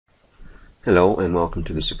Hello and welcome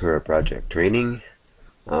to the Sakura project training.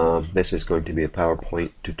 This is going to be a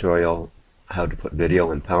PowerPoint tutorial how to put video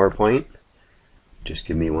in PowerPoint. Just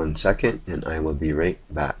give me 1 second and I will be right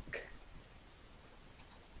back.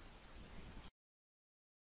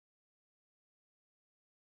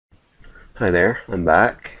 Hi there, I'm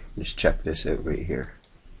back. Just check this out right here.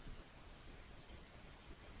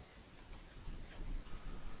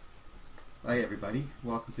 Hi everybody,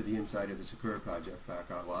 welcome to the inside of the Sakura project back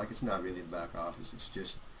office. Well, it's not really the back office, it's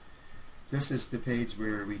just, this is the page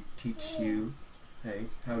where we teach you, hey,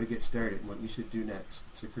 how to get started and what you should do next.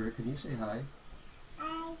 Sakura, can you say hi?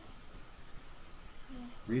 Hi.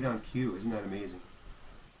 Read on cue, isn't that amazing?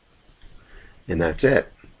 And that's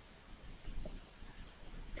it.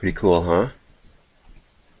 Pretty cool, huh?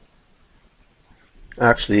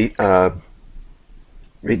 Actually, right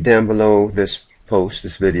down below this post,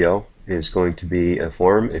 this video, is going to be a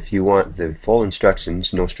form. If you want the full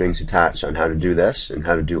instructions, no strings attached, on how to do this and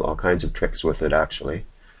how to do all kinds of tricks with it, actually,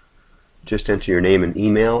 just enter your name and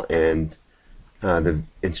email and the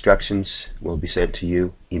instructions will be sent to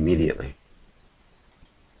you immediately.